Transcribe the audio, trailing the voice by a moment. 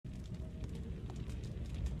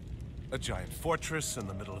A giant fortress in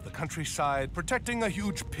the middle of the countryside, protecting a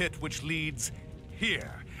huge pit which leads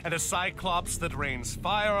here, and a cyclops that rains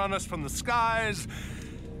fire on us from the skies.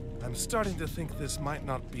 I'm starting to think this might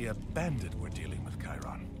not be a bandit we're dealing with,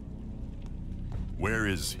 Chiron. Where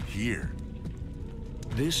is here?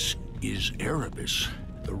 This is Erebus,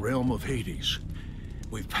 the realm of Hades.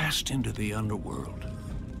 We've passed into the underworld.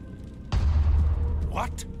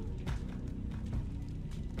 What?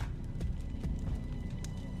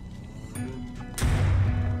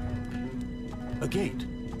 A gate.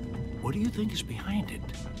 What do you think is behind it?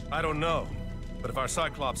 I don't know. But if our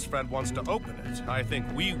Cyclops friend wants to open it, I think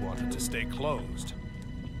we want it to stay closed.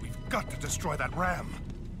 We've got to destroy that ram.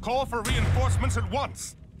 Call for reinforcements at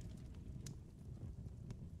once.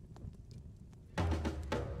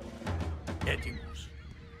 Edimus.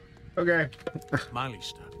 Okay.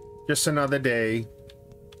 Malista. Just another day.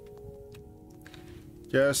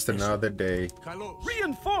 Just another day.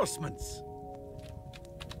 Reinforcements!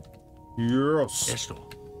 Yes. Esto.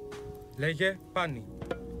 Λέγε Pani.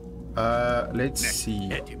 Let's see.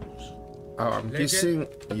 Edimus. Oh, I'm guessing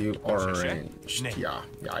you are ranged. Yeah.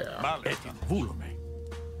 Volume.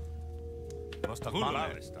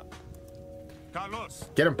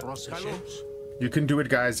 Get him. Processions. You can do it,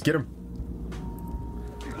 guys. Get him.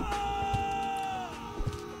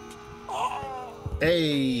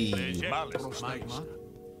 Hey. Malista.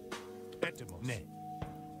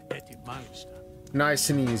 Malista. Nice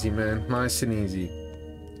and easy, man. Nice and easy.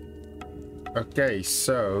 Okay,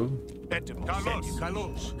 so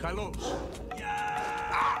Kalos.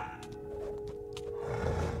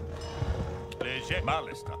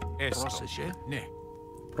 Procession. Ne.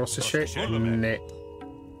 proceshe ne.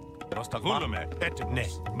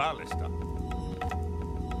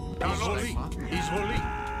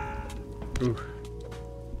 Ooh.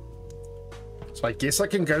 So I guess I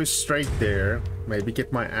can go straight there. Maybe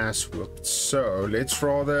get my ass whooped. So let's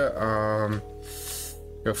rather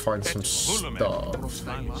go find some stuff.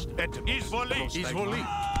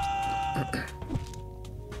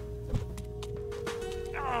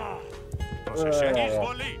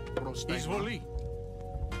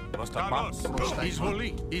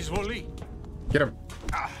 Get him.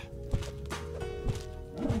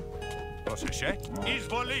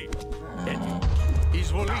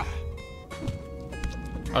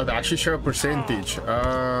 Oh, they actually show a percentage.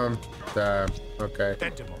 Damn. Okay.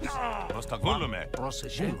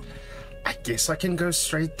 I guess I can go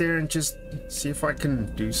straight there and just see if I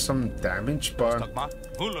can do some damage, but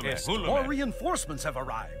More reinforcements have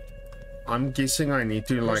arrived. I'm guessing I need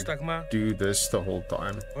to like do this the whole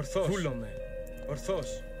time.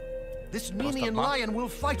 Orthos. This Nemean lion will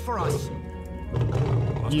fight for us.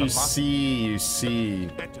 You see.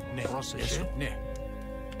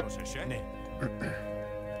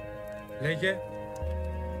 Λέγε.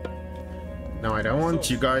 Now I don't want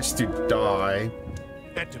you guys to die.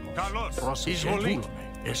 Εισβολή.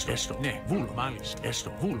 Έστω. Ναι. Βούλο. Μάλιστα.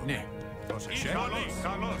 Έστω. Βούλο. Ναι.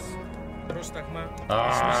 Πρόσταγμα.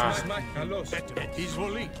 Ah. Καλώς.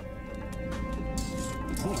 Εισβολή.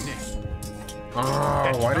 Ναι.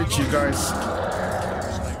 Oh, why did you guys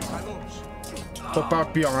pop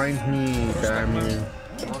up behind me? Damn you.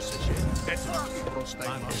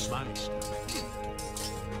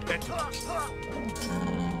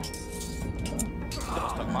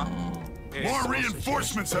 More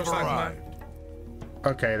reinforcements have arrived.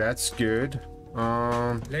 Okay, that's good.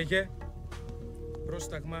 Λέγε.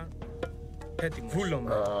 Πρόσταγμα. Έτοιμο.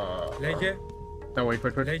 Βούλωμα. Λέγε. No, wait.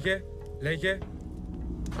 Λέγε.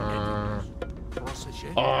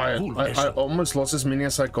 I almost lost as many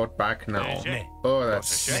as I got back now. Oh, that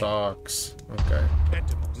sucks. Okay.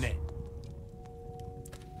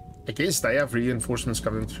 I guess they have reinforcements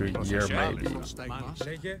coming through here, maybe.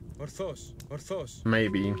 Λέγε. Ορθός.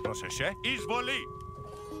 Maybe. Λέγε.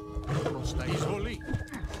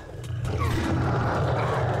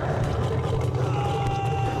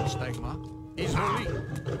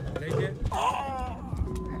 Λέγε.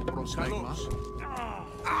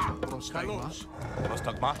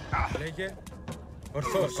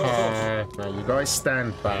 Ορθός. Now you guys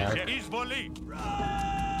stand back.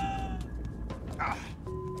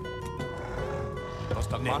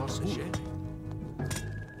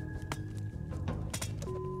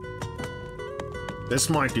 This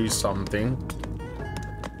might do something.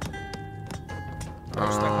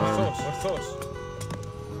 Ορθός.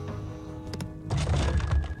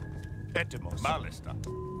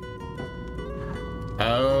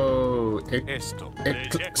 Oh, it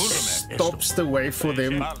stops the way for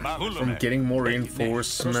them from getting more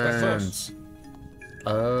reinforcements.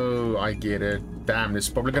 Oh, I get it. Damn, there's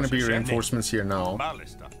probably going to be reinforcements here now.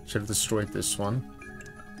 Should have destroyed this one.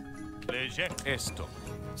 Esto.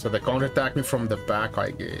 So they can't attack me from the back, I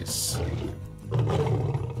guess.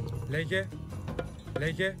 Λέγε.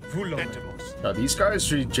 Λέγε. Βούλομαι. Now these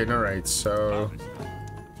guys regenerate, so...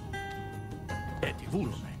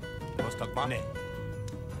 Βούλομαι. Πρόσταγμα. Ναι.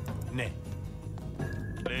 Ναι.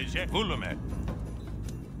 Λέγε. Βούλομαι.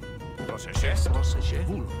 Πρόσεχε. Πρόσεχε.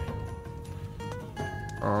 Βούλομαι.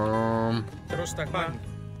 Πρόσταγμα.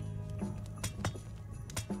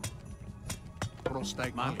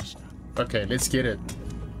 Πρόσταγμα. Okay, let's get it.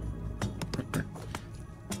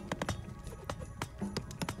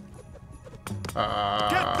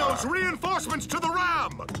 Get those reinforcements to the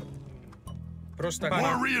ram! Πρόσταγμα.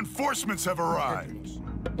 More reinforcements have arrived.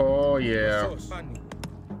 Oh yeah. Ορθός. Πάνι.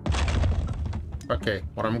 Okay,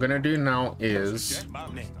 what I'm gonna do now is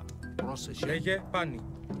Λέγε. Πάνι.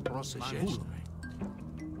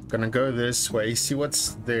 gonna go this way, see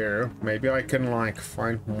what's there. Maybe I can like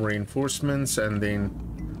find more reinforcements and then...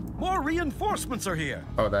 More reinforcements are here.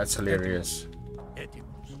 Oh, that's hilarious.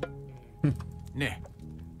 Ναι.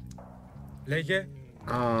 Λέγε.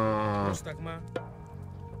 Πρόσταγμα.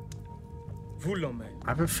 Βούλομαι. I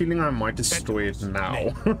have a feeling I might destroy it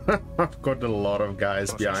now. I've got a lot of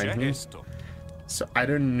guys behind me. So I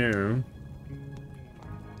don't know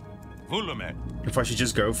Βούλομαι. if I should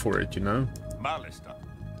just go for it, you know? Μάλιστα.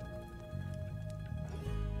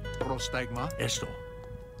 Πρόσταγμα. Έστω.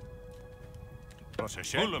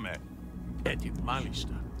 Πρόσεχε. Βούλομαι. Έτοιμο.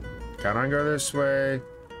 Μάλιστα. Can I go this way?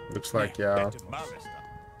 Looks like, yeah. Μάλιστα.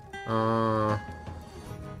 More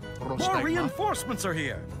Πρόσταγμα. reinforcements are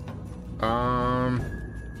here.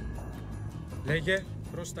 Λέγε.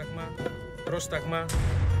 Πρόσταγμα. Πρόσταγμα.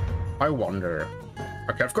 I wonder.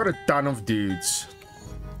 Okay, I've got a ton of dudes.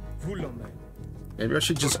 Βούλομαι. Maybe I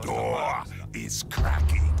should just... Door is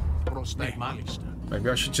cracking. Πρόσταγμα. Μάλιστα. Maybe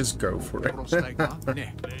I should just go for it. Πρόσταγμα.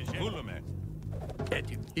 Ναι. Βούλομαι.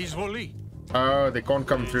 Έτοιμο. Εισβολή. Oh, they can't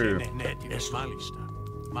come through. Ναι. Έτοιμο. Μάλιστα.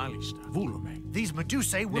 Μάλιστα. Βούλομαι. These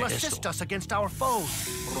Medusae will Yes. assist us against our foes.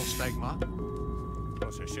 Πρόσταγμα.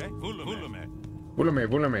 Πρόσεχε. Βούλομαι. Βούλαμε,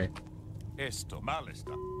 βούλαμε. Esto.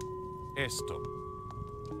 Μάλιστα. Esto.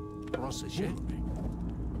 Πρόσεχε.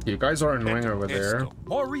 You guys are annoying over there.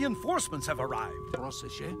 More reinforcements have arrived.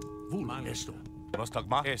 Πρόσεχε. Βούλομαι. Έστω.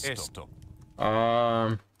 Πρόσταγμα. Esto.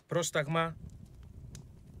 Πρόσταγμα.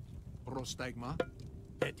 Πρόσταγμα.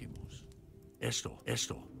 Έτοιμος. Έστω.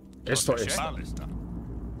 Έστω. Esto is... Μάλιστα.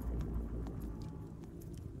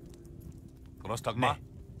 Πρόσταγμα.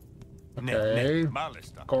 Ναι. Okay.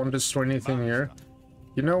 Μάλιστα. Can't destroy anything here.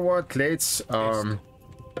 You know what?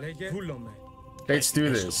 Λέγε. Βούλομαι. Let's do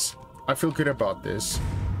this. I feel good about this.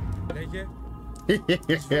 Λέγε.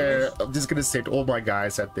 I'm just gonna set all my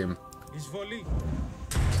guys at them. Εισβολή.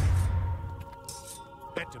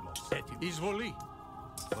 Έτοιμος. Έτοιμο. Εισβολή.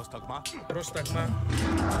 Πρόσταγμα. Πρόσταγμα.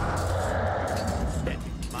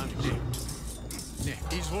 Έτοιμο. Μάλιστα.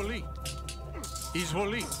 Ναι. Εισβολή.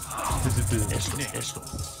 Εισβολή. Έστω. Ναι. Έστω.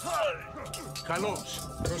 Καλώς.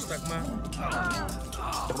 Πρόσταγμα.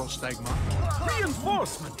 Πρόσταγμα.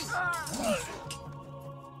 Reinforcements.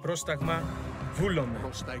 Πρόσταγμα. Βούλομαι.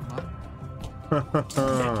 Πρόσταγμα.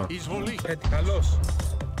 Εισβολή. Καλώς.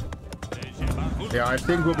 Yeah, I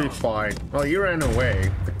think we'll be fine. Well, he ran away,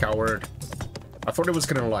 the coward. I thought it was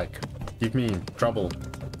gonna like give me trouble.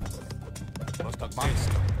 Πρόσταγμα.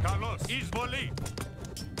 Καλώς. Εισβολή.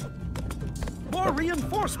 More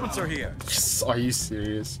reinforcements are here. Yes, are you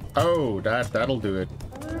serious? Oh, that'll do it.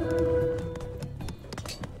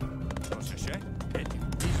 Πρόσεχε. Έτοιμο.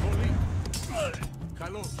 Εισβολή.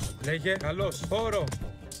 Καλώς. Λέγε. Καλώς. Χώρο.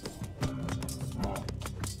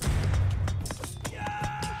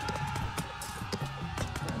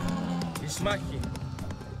 Ισμάχη.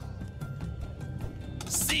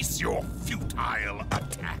 Cease your futile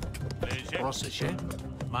attack. Πρόσεχε.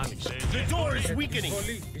 Μάλιστα. The door is weakening.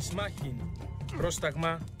 Εισβολή. Ισμάχη.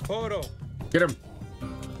 Πρόσταγμα. Χώρο. Get him.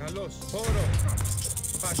 Καλώς. Χώρο.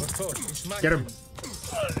 Ορθός. Ισμάχη. Get him.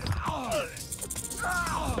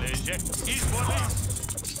 Λέγε. Εισβολή.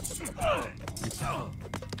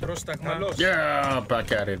 Πρόσταγμα. Καλώς. Yeah,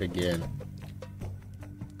 back at it again.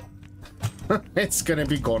 It's gonna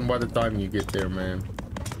be gone by the time you get there, man.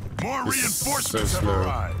 More This is reinforcements so have slow.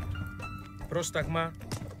 arrived. Πρόσταγμα.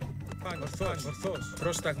 Ορθός. Ορθός.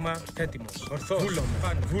 Πρόσταγμα. Έτοιμος. Ορθός.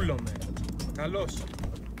 Βούλομαι. Βούλομαι. Καλώς.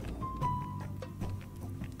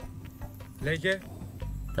 Λέγε.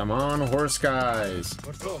 Come on, horse guys.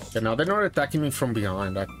 Ορθός. Okay, now they're not attacking me from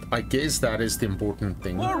behind. I guess that is the important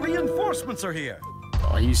thing. More reinforcements are here.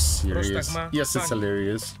 Are you serious? Πρόσταγμα. Yes, it's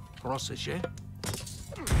hilarious. Πρόσεχε.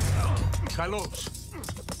 Καλώς.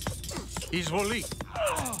 Εισβολή.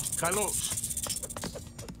 Καλώς.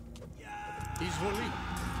 Εισβολή.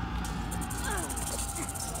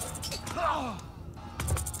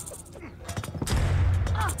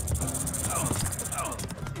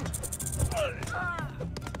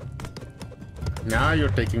 Now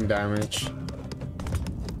you're taking damage.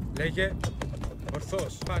 Λέγε.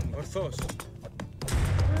 Ορθός. Φάνη. Ορθός.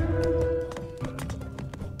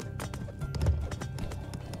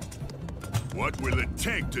 What will it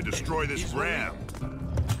take to destroy this ram?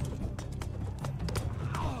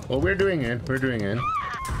 Well, we're doing it. We're doing it.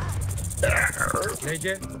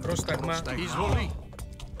 Λέγε. Πρόσταγμα. Εισβολή.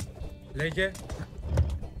 Λέγε.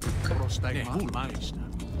 Πρόσταγμα. Μάλιστα.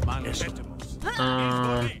 Μάλιστα.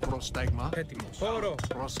 Πρόσταγμα. Έτοιμος. Χώρο.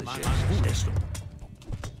 Πρόσεχε.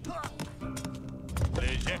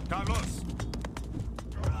 Λέγε καλώς.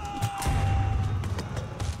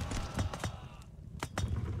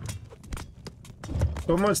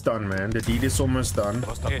 Almost done, man. The deed is almost done.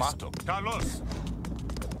 Καλώς.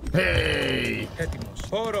 Hey! Έτοιμος.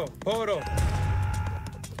 Χώρο. Χώρο.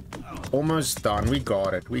 Almost done. We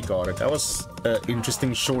got it. We got it. That was an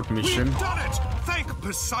interesting short mission. We've done it! Thank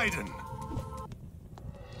Poseidon!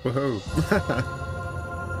 Woohoo.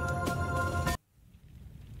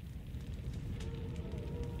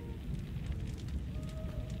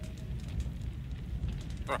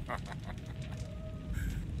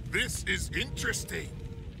 This is interesting.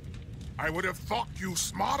 I would have thought you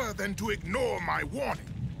smarter than to ignore my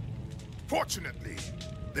warning. Fortunately,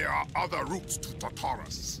 there are other routes to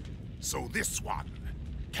Tartarus, so this one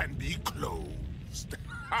can be closed.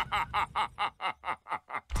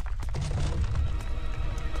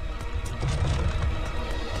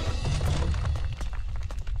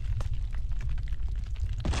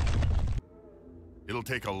 It'll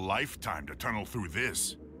take a lifetime to tunnel through this.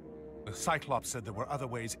 The Cyclops said there were other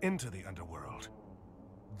ways into the underworld.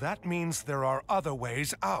 That means there are other ways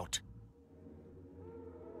out.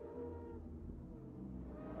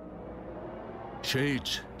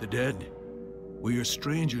 Shades, the dead. We are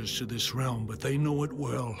strangers to this realm, but they know it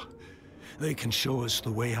well. They can show us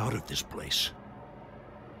the way out of this place.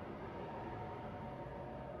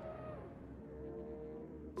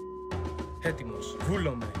 Έτοιμος.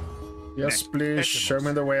 Βούλομαι. Yes, please. Show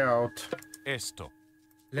me the way out. Esto.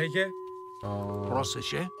 Λέγε.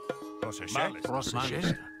 Πρόσεχε.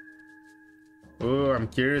 Πρόσεχε. Oh, I'm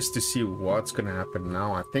curious to see what's gonna happen now.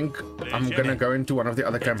 I think I'm gonna go into one of the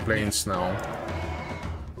other campaigns now.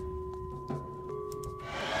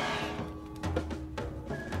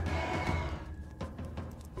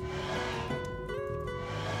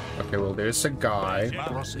 Okay, well, there's a guy.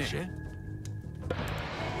 Πρόσεχε.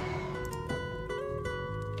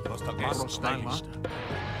 Πρόσταγμα.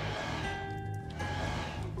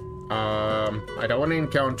 I don't want to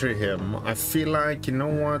encounter him. I feel like, you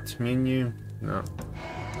know what, menu? No.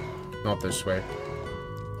 Not this way.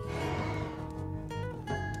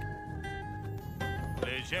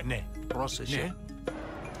 Πρόσεχε.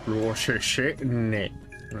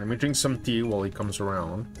 Let me drink some tea while he comes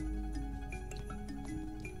around.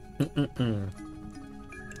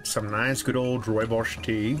 Some nice good old rooibos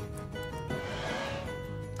tea.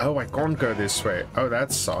 Oh, I can't go this way. Oh,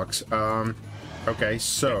 that sucks. Okay,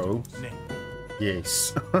 so... Yes.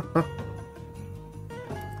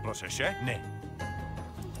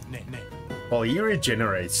 Well, he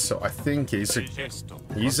regenerates, so I think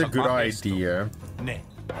he's a good idea.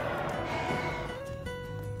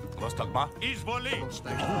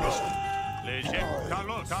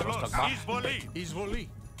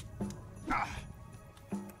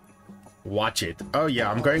 Watch it. Oh yeah,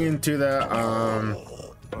 I'm going into the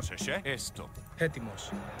Έτοιμος.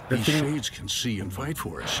 the These thing. shades can see and fight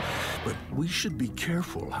for us, but we should be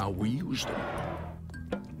careful how we use them.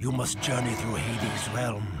 You must journey through Hades'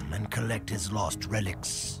 realm and collect his lost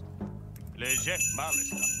relics.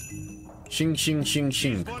 Shing shing shing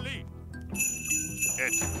shing.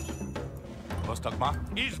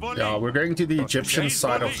 Yeah, we're going to the Egyptian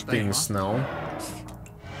side of things now.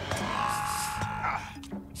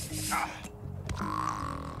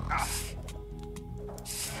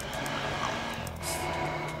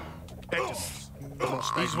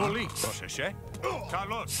 Εισβολή.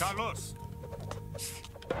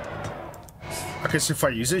 Okay, so if I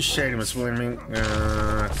use a shade, it's willing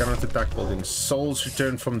cannot attack buildings. Souls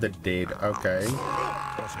return from the dead. Okay.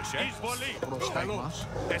 Πρόσεχε.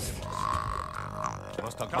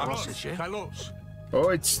 Καλώς. Oh,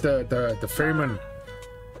 it's the ferryman.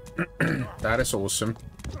 That is awesome.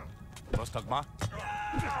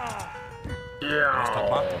 Yeah.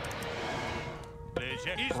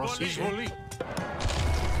 Εισβολή.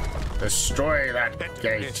 Destroy that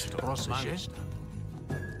gate. Πρόσεχε.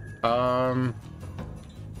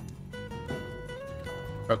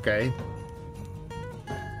 Okay.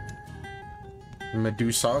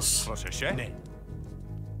 Medusas. Proseche. Ne.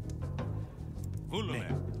 Volume.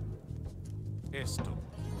 Esto.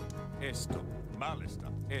 Esto. Malista.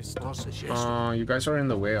 Esto. You guys are in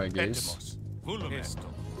the way, I guess. Etemos. Volume. Esto.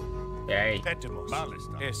 Yay. Etemos.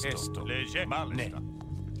 Malista. Esto. Lege. Malista.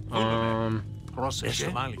 Πρόσεχε.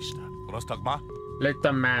 Μάλιστα. Prostagma. Let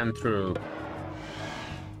the man through.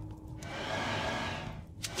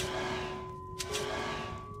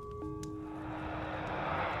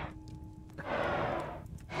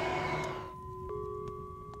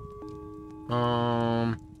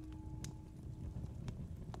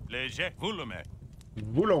 Lege. Volume.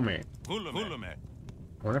 Vulome. Volume.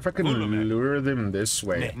 I wonder if I can lure them this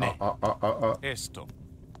way. Esto.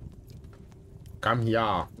 Come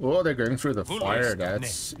here. Oh, they're going through the Vulus. fire.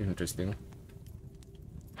 That's interesting.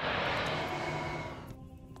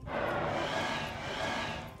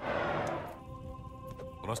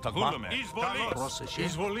 Prostagma. Izvoli. Πρόσεχε.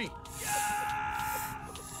 Izvoli.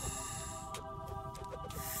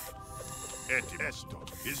 Esto.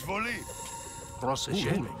 Izvoli.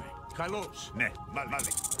 Πρόσεχε. Καλώς. Ναι,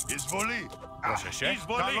 μάλι. Εισβολή. Πρόσεχε.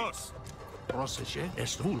 Εισβολή. Καλώς. Πρόσεχε.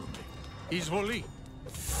 Εστβούλουμε. Εισβολή.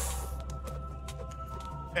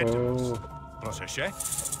 Έτοιμος. Πρόσεχε.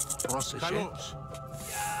 Πρόσεχε. Καλώς.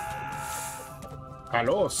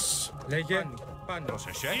 Kalos. Λέγε πάνω.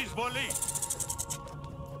 Πρόσεχε. Εισβολή.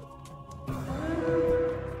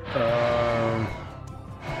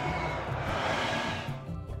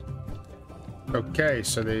 Okay,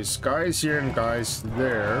 so there's guys here and guys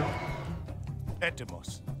there.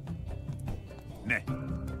 Έτοιμος. Ναι.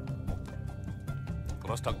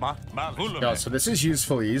 Πρόσταγμα. Yeah, so this is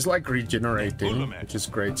useful. He's like regenerating, which is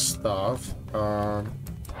great stuff.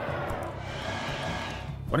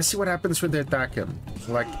 Want to see what happens when they attack him.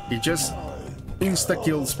 Like, he just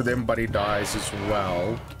insta-kills for them, but he dies as well,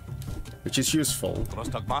 which is useful.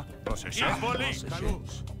 Πρόσταγμα. Πρόσεχε. Εισβολή.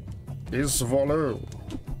 Καλώς. Is Volu.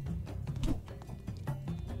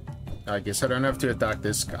 I guess I don't have to attack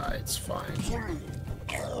this guy. It's fine.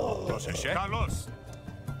 Πρόσεχε. Καλώς.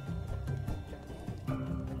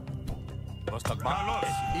 Πρόσταγμα. Καλώς.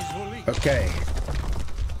 Εισβολή. Okay.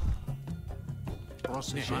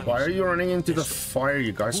 Πρόσεχε. Why are you running into the fire?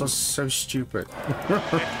 You guys are so stupid.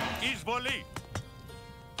 Εισβολή.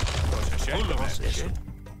 Πρόσεχε. Πρόσεχε.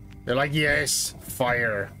 They're like, yes,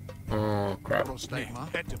 fire. Oh, crap. Πρόσταγμα.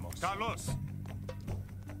 Έτοιμος. Καλώς.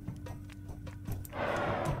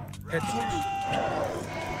 Έτοιμος.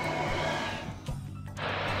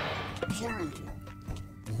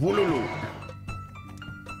 Vululu.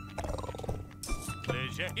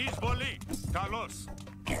 Λέγε. Εισβολή. Καλώς.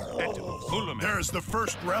 Έτοιμος. Βούλουμε. There's the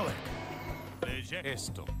first relic. Λέγε.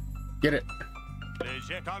 Έστω. Get it.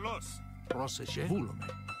 Λέγε. Καλώς. Πρόσεχε. Βούλουμε.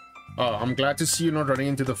 Oh, I'm glad to see you not running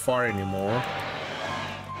into the fire anymore.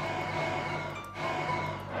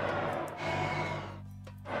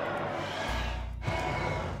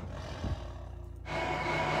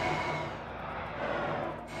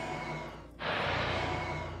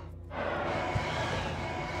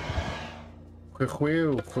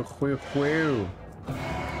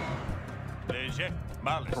 Λέγε.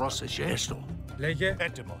 Μάλιστα. Πρόσεχε. Έστω. Λέγε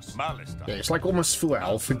Έτοιμος. Μάλιστα. Yeah, it's like almost full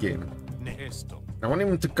health again. Ναι. Έστω. I want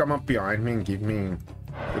him to come up behind me and give me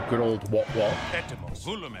the good old wop. Έτοιμος.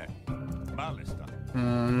 Βούλουμε. Μάλιστα.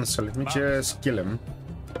 So let me just kill him.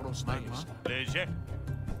 Πρόσταγμα. Λέγε.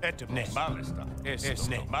 Έτοιμος. Ναι. Μάλιστα. Έστω.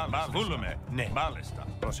 Ναι. Μάλιστα. Βούλουμε. Ναι. Μάλιστα.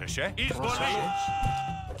 Πρόσεχε. Εισβολή.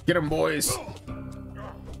 Get him, boys.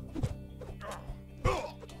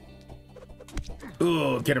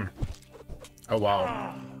 Oh, get him. Oh, wow.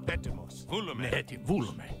 Έτοιμος. Βούλουμε. Έτοιμο.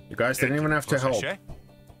 Βούλουμε. You guys didn't even have to help. Πρόσεχε.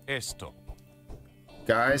 Έστω.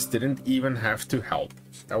 Guys didn't even have to help.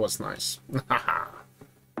 That was nice.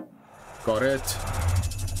 Got it.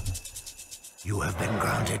 You have been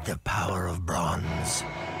granted the power of bronze.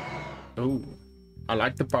 Oh, I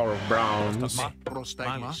like the power of browns.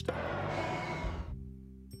 Πρόσταγμα. Μάλιστα.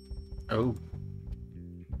 Oh,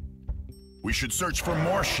 We should search for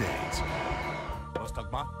more shades.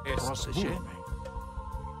 Πρόσταγμα. Έστω. Πρόσεχε.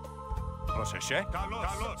 Πρόσεχε. Καλώς.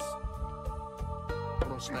 Καλώς.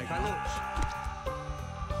 Πρόσταγμα. Καλώς.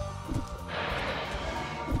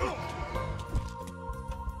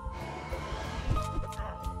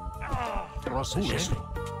 Πρόσεχε.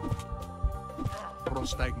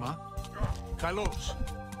 Πρόσταγμα. Καλώς.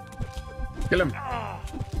 kill him.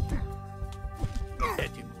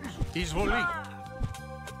 Έτοιμος. Εισβολή.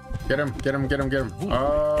 Get him, get him, get him, get him.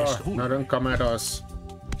 Oh, no, don't come at us.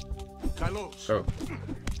 Καλώς. Oh.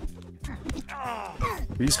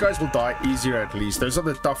 These guys will die easier at least. Those are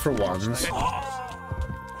the tougher ones.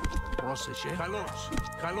 Πρόσεχε. Καλώς.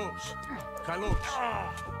 Καλώς. Καλώς.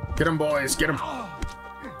 Get him, boys. Get him.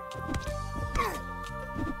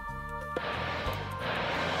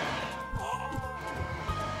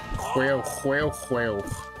 Whale.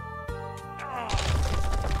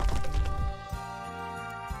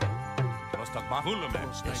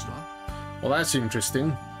 Well, that's interesting.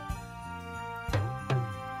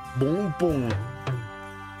 Boom, boom.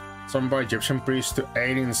 Some by Egyptian priests to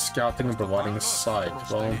aid in scouting and providing sight.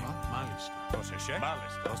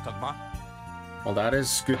 Well, that is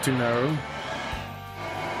good to know.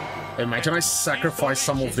 Imagine I sacrifice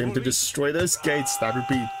some of them to destroy those gates. That would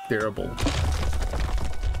be terrible.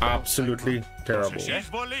 Absolutely terrible.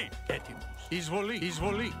 Εισβολή.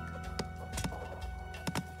 Εισβολή.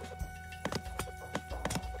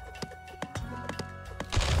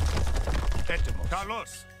 Έτοιμος.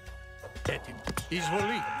 Καλώς. Έτοιμος.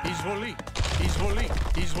 Εισβολή. Εισβολή. Εισβολή.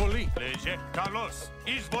 Εισβολή. Λέγε. Καλώς.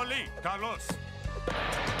 Εισβολή. Καλώς.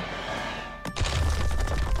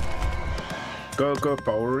 Go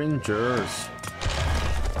Power Rangers.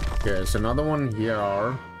 Okay, there's another one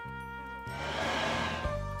here.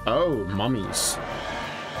 Oh, mummies.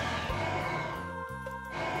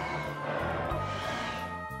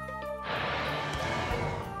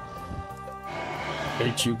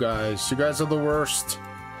 Hate you guys. You guys are the worst.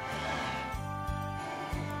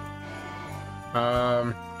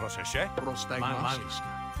 Πρόσεχε. Πρόσταγμα. Μάλιστα.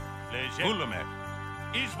 Λέγε. Βούλουμε.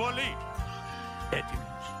 Εισβολή.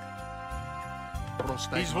 Έτοιμος.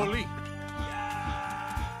 Πρόσταγμα. Εισβολή.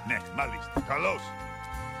 Ναι, μάλιστα. Καλώς.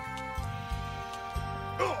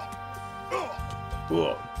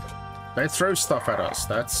 Whoa. They throw stuff at us.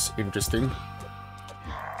 That's interesting.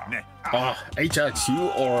 Ναι. Ajax, you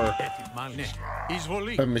are Μάλιστα.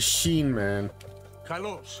 Εισβολή. a machine, man.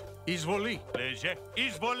 Καλώς. Εισβολή. Λέγε.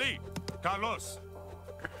 Εισβολή. Καλώς.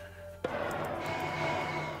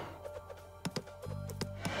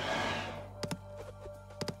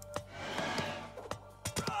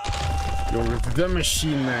 You're the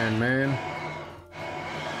machine man.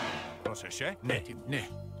 Πρόσεχε. Ναι. Ναι.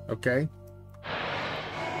 Okay.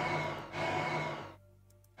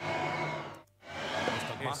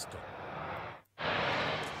 Έστω.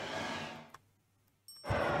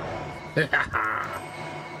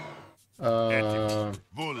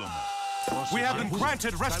 Βούλουμε. We have been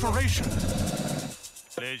granted restoration.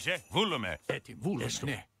 Λέγε. Βούλουμε. Έτοιμος.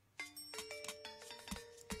 Ναι.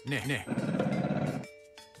 Ναι. Ναι.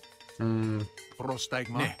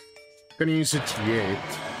 Πρόσταγμα. Ναι. Gonna use it yet.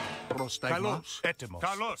 Πρόσταγμα. Καλώς. Έτοιμος.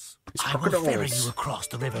 Καλώς. These I will ferry crocodiles. you across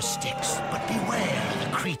the river Styx, but beware of the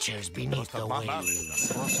creatures beneath the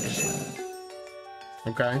waves. Πρόσεχε.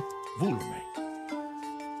 Okay. Βούλουμε.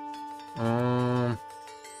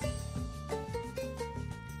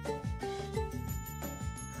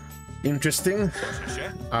 Interesting.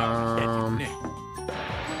 Πρόσεχε. Ναι.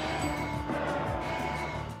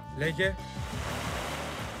 Λέγε.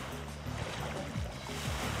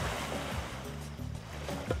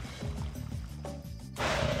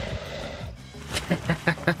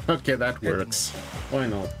 Okay, that works. Why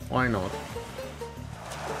not? Why not?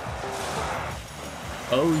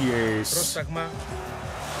 Oh yes. Πρόσταγμα.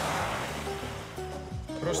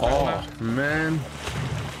 Πρόσταγμα. Oh man.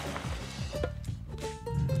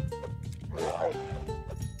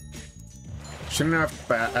 Shouldn't have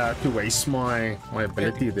to waste my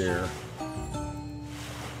ability there.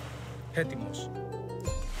 Έτοιμος.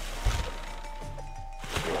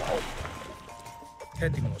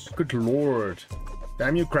 Έτοιμος. Good lord.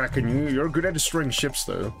 Damn you, Kraken. You're good at destroying ships,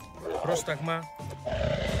 though. Πρόσταγμα.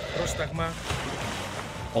 Πρόσταγμα.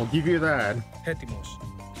 I'll give you that. Έτοιμος.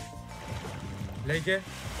 Λέγε.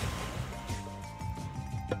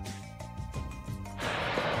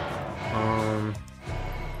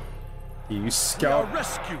 You We are scout.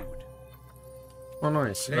 rescued. Oh,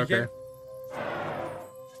 nice. Λέγε. Okay.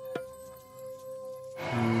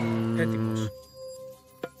 Έτοιμος.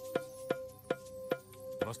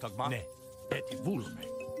 Πρόσταγμα. Ναι. Βούλουμε.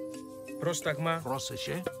 Πρόσταγμα.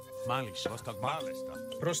 Πρόσεχε. Μάλιστα. Πρόσταγμα. Μάλιστα.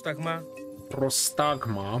 Πρόσταγμα.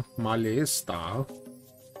 Prostagma. Malista.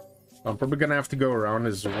 I'm probably gonna have to go around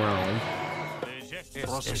as well. Λέγε.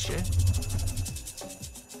 Πρόσεχε.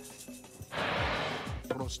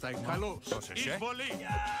 Πρόσταγμα. Καλώς. Πρόσεχε. Εισβολή.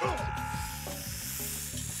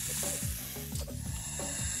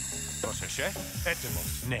 Πρόσεχε.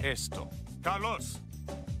 Έτοιμος. Ναι. Έστω. Καλώς.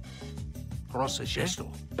 Πρόσεχε.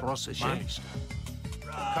 Πρόσεχε. Μάλιστα.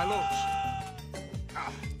 Καλώς.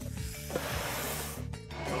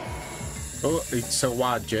 Oh, it's a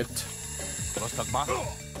widget. Πρόσταγμα.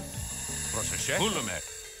 Πρόσεχε. Βούλουμε.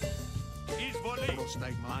 Εισβολή.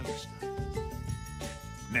 Πρόσταγμα. Μάλιστα.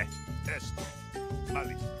 Ναι. Έστω.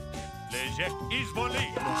 Μάλιστα. Εισβολή.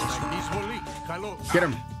 Καλώς. Get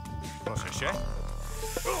him. Πρόσεχε.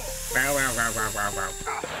 Wow, wow, wow, wow, wow, wow.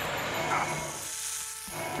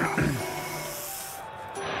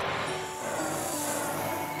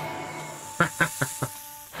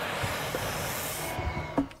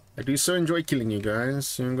 I do so enjoy killing you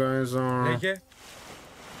guys. You guys are Λέγε.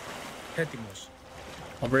 Έτοιμος.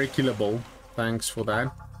 very killable. Thanks for that.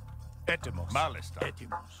 Έτοιμος. Μάλιστα.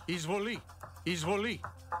 Έτοιμος. Εισβολή. Εισβολή.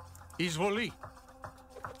 Εισβολή.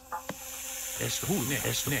 Έστω. Ναι,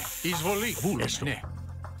 έστω. Ναι. Εισβολή. Έστω. Ναι.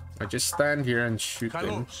 I just stand here and shoot them.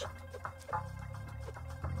 Καλώς.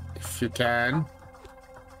 If you can.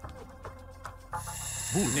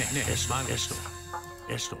 Ναι, ναι. Έστω. Έστω.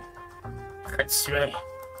 Έστω.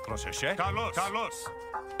 Πρόσεχε. Καλώς. Καλώς.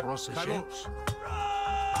 Πρόσεχε. Καλώς.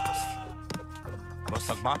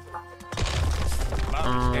 Πρόσταγμα.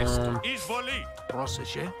 Έστω. Εισβολή.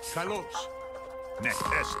 Πρόσεχε. Καλώς. Ναι,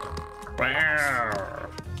 έστω.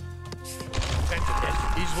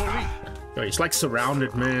 Εισβολή. Yo, he's like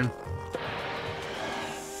surrounded, man.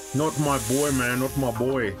 Not my boy, man. Not my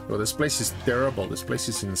boy. Yo, this place is terrible. This place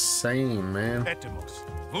is insane, man. Έτοιμος.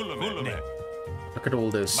 Βούλουμε. Look at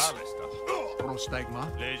all this. Μάλιστα.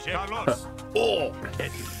 Πρόσταγμα. Καλώς. Oh,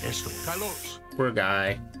 Έτοιμο. Έστω. Καλώς. poor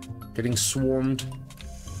guy. Getting swarmed.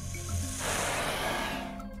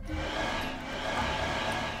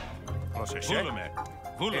 Πρόσεχε.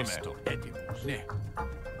 Βούλουμε. Έστω. Έτοιμος. Ναι.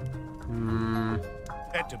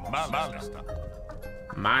 Έτοιμος. Μάλιστα.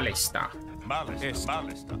 Malista.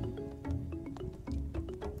 Μάλιστα.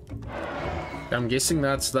 I'm guessing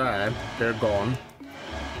that's that. They're gone.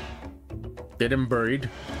 Dead and buried.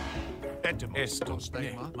 Έτοιμος.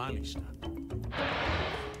 Πρόσταγμα. Μάλιστα.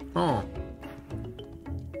 Oh.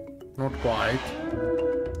 Not quite.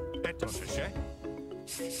 Πρόσεχε.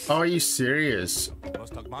 Are you serious?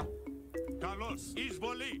 Πρόσταγμα. Καλώς.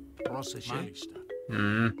 Εισβολή. Πρόσεχε. Μάλιστα.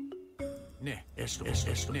 Ναι. Έστω.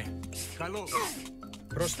 Έστω. Ναι. Καλώς.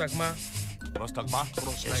 Πρόσταγμα. Πρόσταγμα.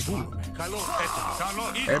 Πρόσταγμα. Καλώς.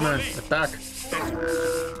 Καλώς. Hey man, Εισβολή. attack.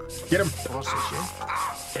 Get him. Πρόσεχε.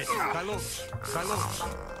 Έτοιμο. Καλώς. Καλώς.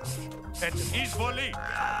 Εισβολή.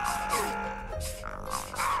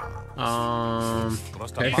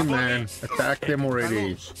 Hey man, attack them already.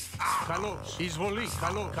 Καλώς. Καλώς. Εισβολή.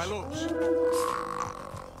 Καλώς. Καλώς.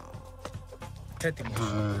 Έτοιμος.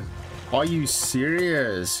 Are you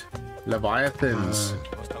serious? Leviathans.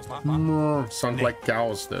 Sound like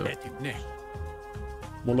cows though. Έτοιμο. Ναι.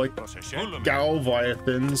 More like Πρόσεχε.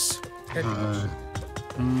 Galviathans. Έτοιμος.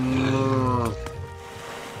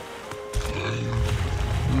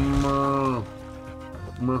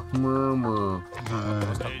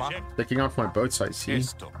 Taking out my boats, I see.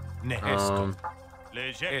 Έστω. Ναι, έστω.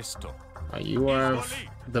 Έστω. You have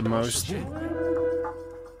the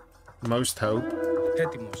most hope.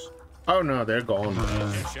 Έτοιμος. Oh no, they're gone.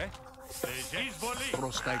 Πρόσεχε. Εισβολή.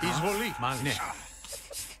 Πρόσταγμα. Εισβολή. Ναι.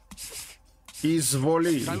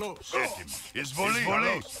 Izvoli. Καλώς. Εισβολή.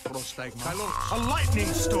 Πρόσταγμα. Καλώς. A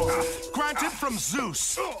lightning storm granted from Zeus.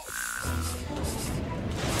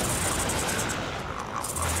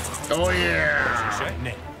 Oh yeah. Πρόσεχε.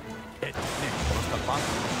 Ναι. Ναι. Πρόσταγμα.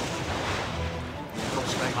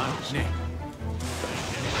 Πρόσταγμα. Ναι.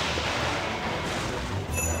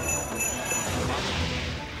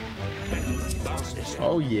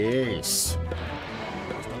 Oh yes.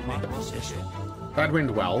 That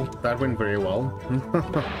went well. That went very well.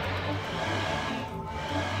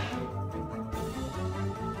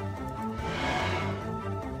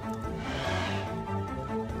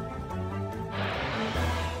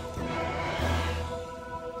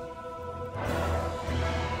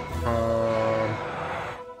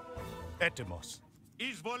 Έτοιμος.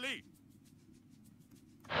 Εισβολή.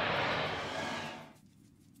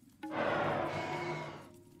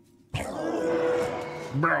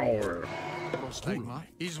 Bro. Πρόσταγμα.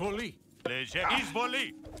 Εισβολή. Λέγε.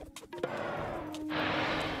 Εισβολή.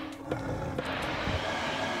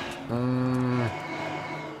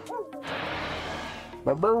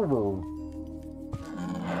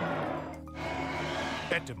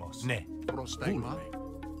 Έτοιμος. Ναι. Πρόσταγμα.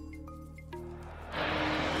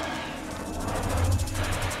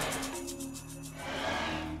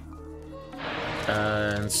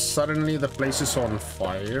 And suddenly the place is on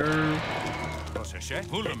fire. Πρόσεχε.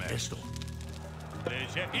 Βούλουμε. Έστω.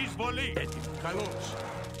 Λέγε. Εισβολή. Έτοιμο. Καλώς.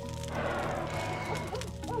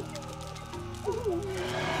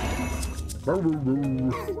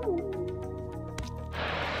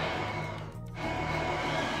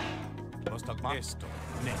 Πρόσταγμα. Έστω.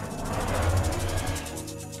 Ναι.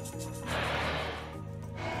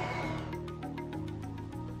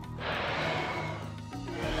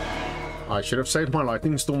 I should have saved my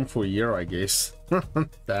lightning storm for a year, I guess.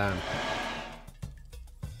 Damn.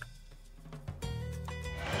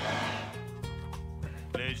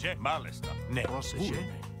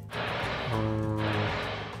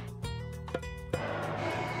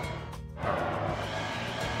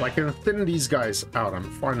 I can thin these guys out, I'm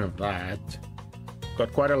fine with that.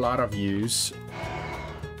 Got quite a lot of use.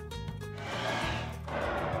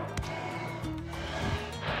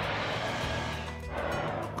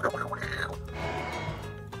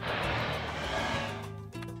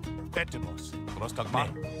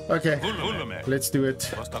 Okay, let's do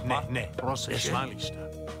it.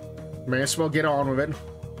 May as well get on with it.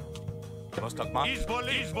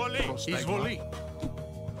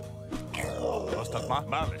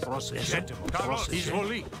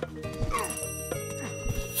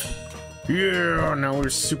 Yeah, now we're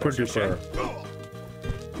super duper.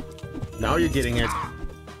 Now you're getting it.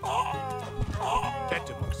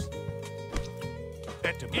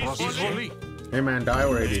 Hey man, die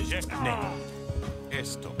already.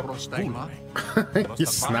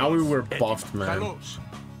 Yes, now we were buffed, man.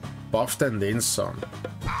 Buffed and then some.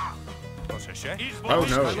 Oh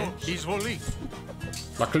no.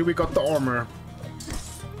 Luckily we got the armor.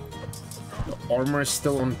 The armor is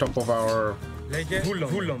still on top of our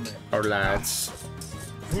lads.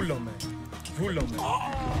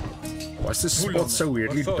 Why is this spot so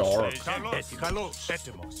weirdly dark?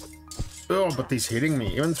 Oh, but he's hitting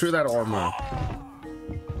me, even through that armor.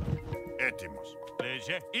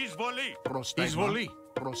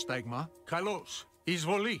 Prostagma. Kalos.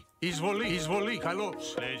 Izvoli.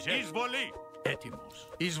 Kalos. Izvoli. Etimos.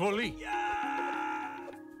 Izvoli.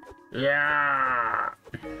 Yeah.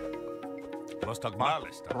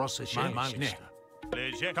 Malista.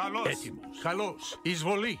 Etimos. Kalos.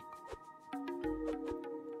 Izvoli.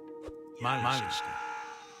 Malista.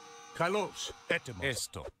 Kalos. Etimos.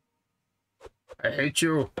 I hate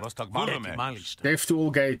you. Death to all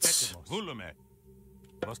gates.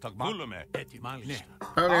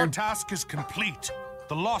 Our task is complete.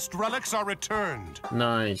 The lost relics are returned.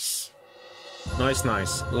 Nice. Nice.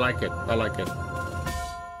 Like it. I like it.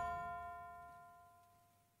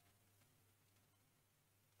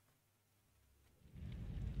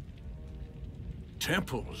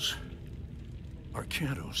 Temples.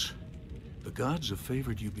 Arcantos. The gods have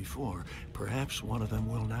favored you before. Perhaps one of them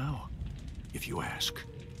will now, if you ask.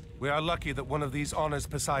 We are lucky that one of these honors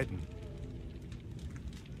Poseidon.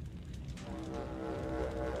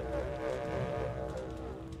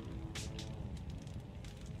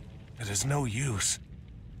 It is no use.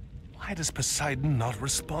 Why does Poseidon not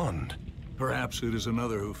respond? Perhaps it is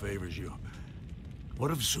another who favors you. What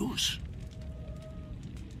of Zeus?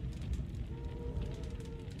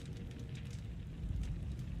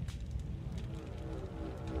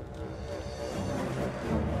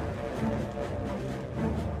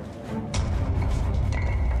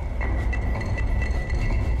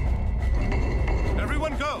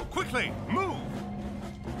 Everyone go! Quickly! Move!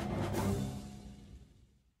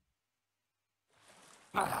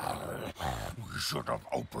 We should have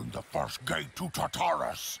opened the first gate to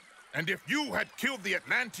Tartarus. And if you had killed the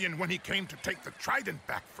Atlantean when he came to take the trident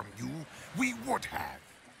back from you, we would have.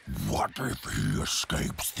 What if he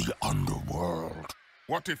escapes the underworld?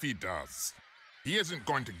 What if he does? He isn't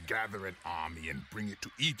going to gather an army and bring it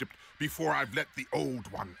to Egypt before I've let the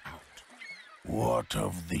old one out. What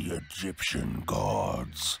of the Egyptian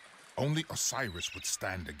gods? Only Osiris would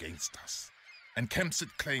stand against us. And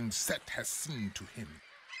Kemsit claims Set has seen to him.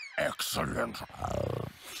 Excellent.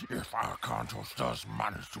 If Arcantos does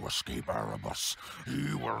manage to escape Erebus,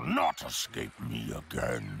 he will not escape me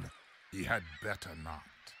again. He had better not.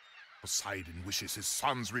 Poseidon wishes his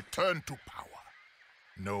sons return to power.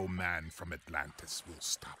 No man from Atlantis will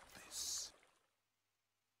stop this.